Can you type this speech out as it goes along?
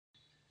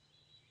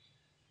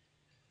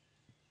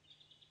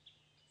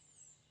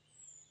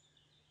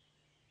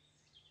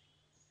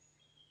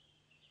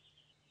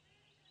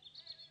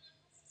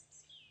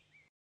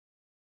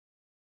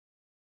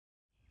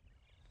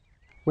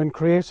When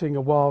creating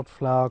a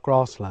wildflower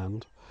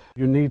grassland,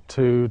 you need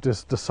to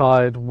just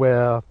decide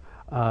where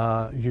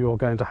you're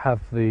going to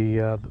have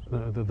the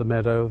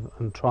meadow,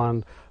 and try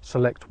and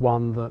select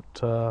one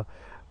that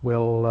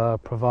will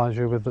provide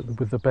you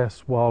with the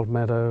best wild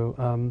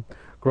meadow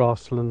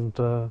grassland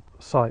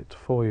site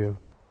for you.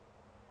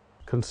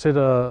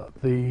 Consider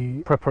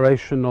the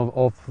preparation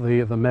of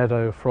the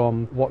meadow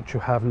from what you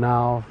have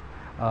now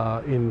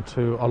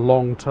into a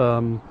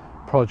long-term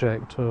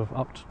project of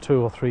up to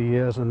 2 or 3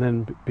 years, and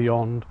then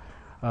beyond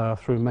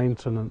through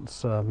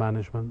maintenance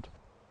management.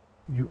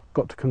 You've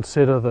got to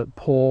consider that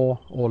poor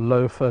or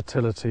low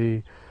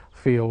fertility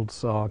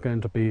fields are going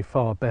to be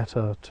far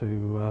better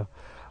to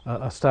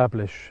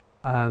establish,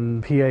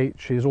 and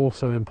pH is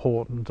also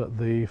important at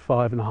the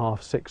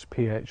 5.5–6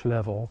 pH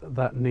level.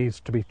 That needs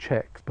to be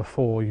checked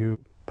before you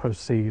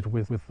proceed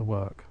with the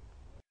work.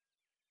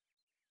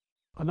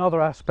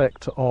 Another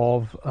aspect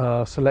of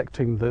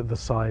selecting the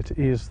site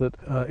is that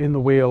in the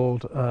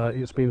Weald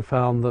it's been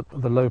found that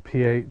the low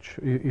pH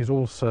is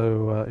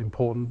also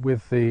important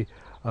with the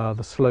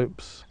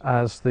slopes.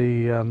 As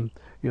the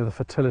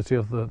fertility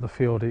of the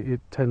field,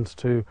 it tends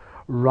to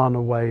run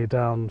away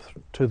down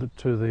to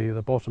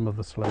the bottom of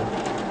the slope.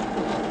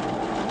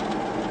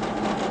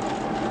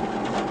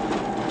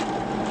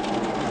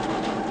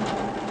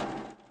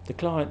 The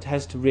client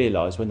has to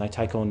realise when they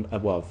take on a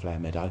wildflower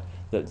meadow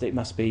that they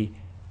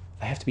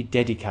have to be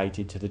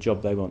dedicated to the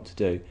job they want to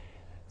do.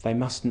 They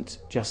mustn't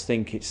just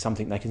think it's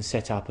something they can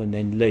set up and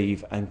then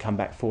leave and come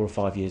back 4 or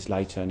 5 years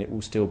later and it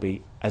will still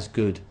be as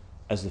good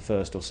as the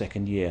first or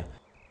second year.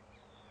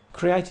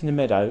 Creating the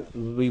meadow,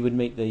 we would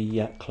meet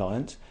the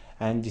client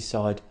and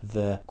decide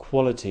the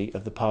quality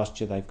of the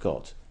pasture they've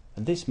got.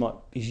 And this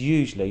is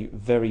usually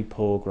very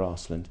poor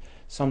grassland.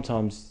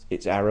 Sometimes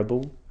it's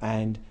arable,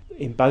 and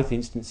in both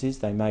instances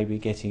they may be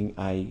getting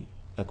a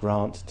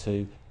grant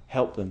to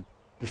help them.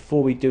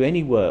 Before we do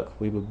any work,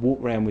 we would walk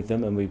around with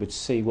them and we would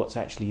see what's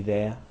actually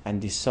there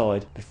and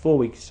decide before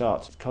we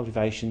start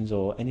cultivations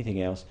or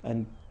anything else,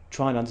 and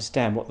try and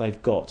understand what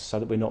they've got so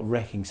that we're not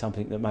wrecking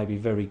something that may be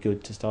very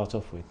good to start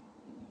off with.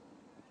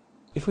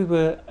 If we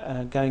were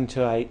going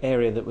to an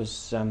area that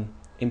was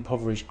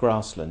impoverished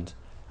grassland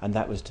and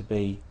that was to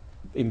be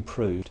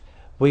improved,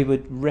 we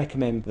would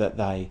recommend that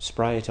they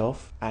spray it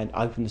off and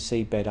open the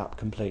seedbed up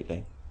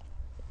completely.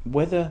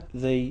 Whether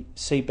the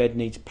seedbed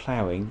needs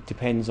ploughing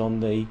depends on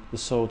the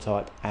soil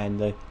type and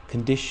the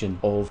condition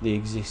of the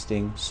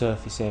existing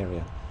surface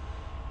area.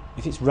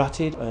 If it's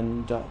rutted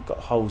and got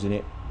holes in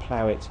it,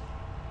 plough it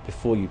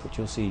before you put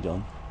your seed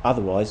on.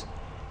 Otherwise,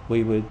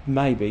 we would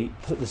maybe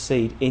put the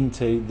seed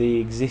into the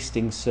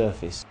existing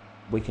surface.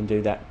 We can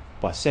do that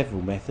by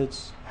several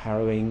methods: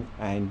 harrowing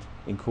and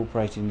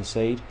incorporating the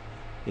seed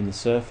in the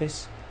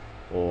surface,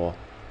 or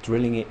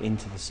drilling it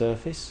into the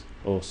surface,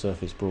 or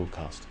surface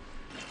broadcast.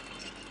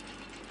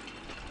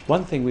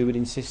 One thing we would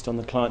insist on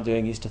the client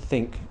doing is to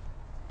think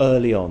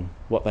early on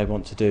what they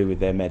want to do with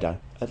their meadow,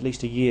 at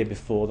least a year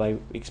before they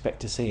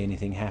expect to see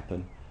anything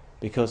happen,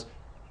 because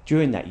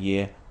during that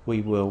year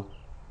we will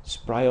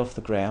spray off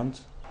the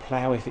ground,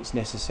 plough if it's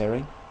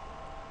necessary,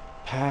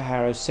 power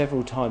harrow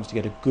several times to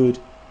get a good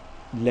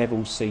level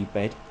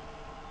seedbed,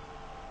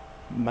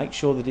 make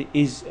sure that it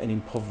is an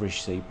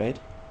impoverished seedbed,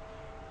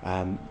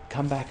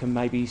 come back and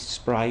maybe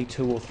spray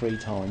 2 or 3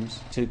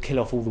 times to kill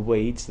off all the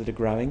weeds that are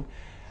growing,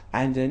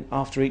 and then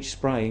after each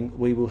spraying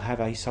we will have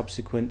a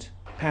subsequent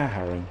power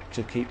harrowing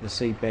to keep the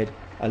seedbed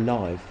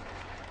alive.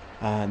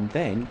 And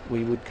then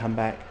we would come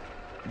back,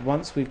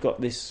 once we've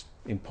got this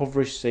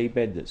impoverished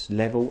seedbed that's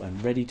level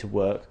and ready to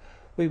work,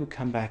 we would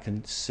come back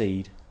and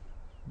seed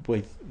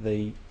with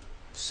the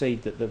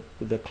seed that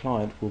the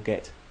client will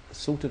get the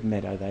sort of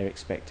meadow they're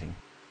expecting.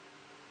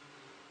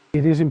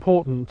 It is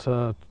important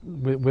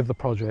with the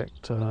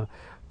project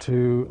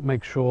to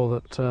make sure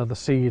that the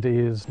seed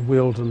is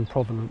Wealden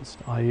provenance,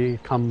 i.e.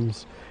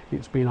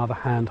 it's been either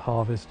hand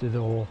harvested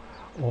or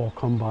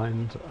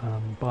combined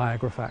by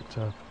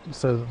agrifactor,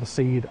 so that the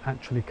seed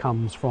actually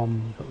comes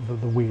from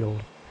the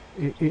Weald.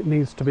 It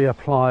needs to be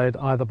applied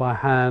either by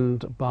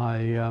hand, by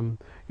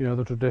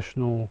the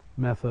traditional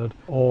method,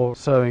 or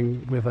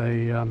sowing with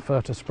a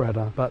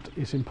fertispreader, but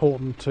it's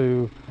important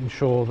to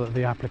ensure that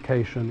the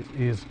application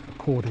is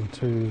according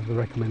to the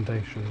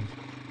recommendations.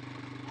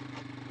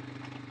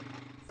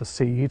 The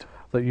seed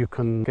that you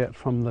can get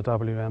from the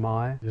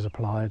WMI is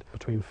applied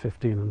between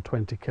 15 and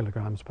 20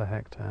 kilograms per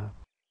hectare.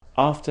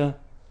 After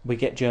we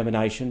get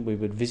germination, we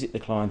would visit the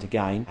client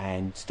again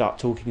and start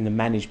talking the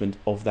management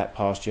of that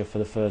pasture for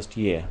the first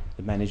year.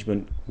 The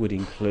management would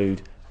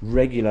include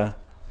regular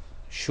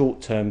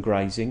short-term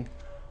grazing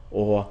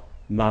or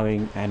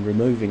mowing and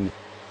removing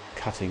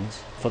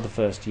cuttings for the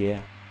first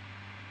year.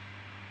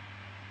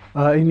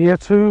 In year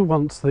 2,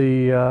 once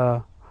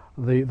the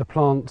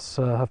plants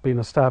have been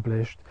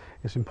established,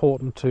 it's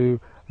important to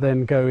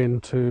then go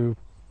into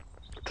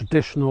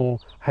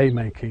traditional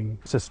haymaking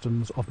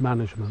systems of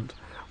management,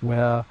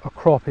 where a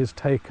crop is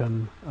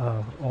taken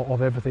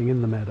of everything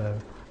in the meadow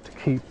to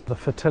keep the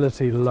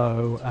fertility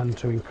low and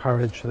to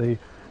encourage the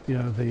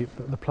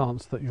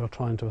plants that you're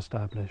trying to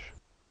establish.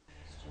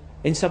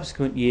 In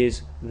subsequent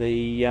years,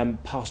 the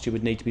pasture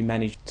would need to be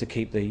managed to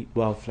keep the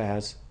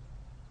wildflowers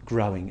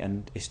growing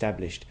and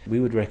established. We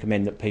would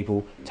recommend that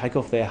people take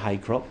off their hay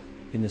crop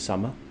in the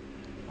summer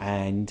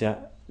and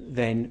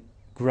then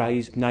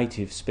graze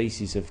native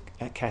species of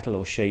cattle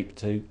or sheep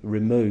to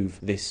remove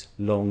this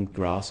long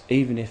grass.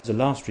 Even if as a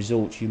last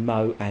resort you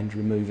mow and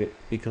remove it,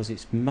 because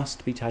it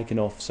must be taken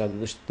off so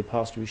that the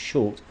pasture is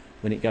short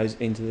when it goes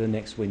into the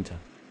next winter.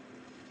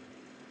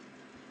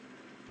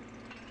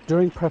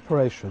 During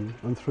preparation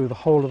and through the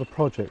whole of the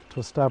project to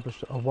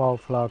establish a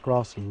wildflower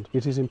grassland,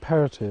 it is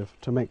imperative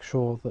to make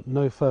sure that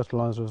no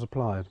fertiliser is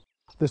applied.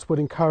 This would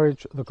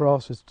encourage the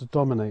grasses to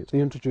dominate the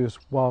introduced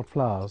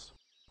wildflowers,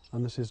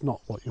 and this is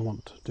not what you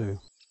want to do.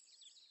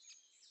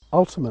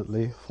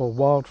 Ultimately, for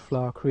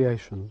wildflower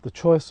creation, the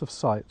choice of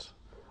site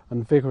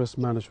and vigorous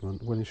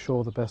management will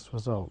ensure the best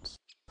results.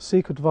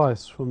 Seek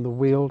advice from the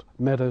Weald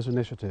Meadows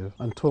initiative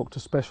and talk to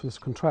specialist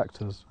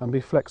contractors and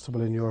be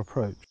flexible in your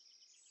approach.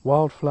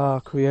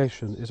 Wildflower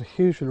creation is a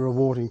hugely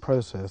rewarding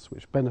process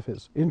which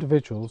benefits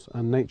individuals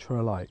and nature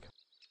alike.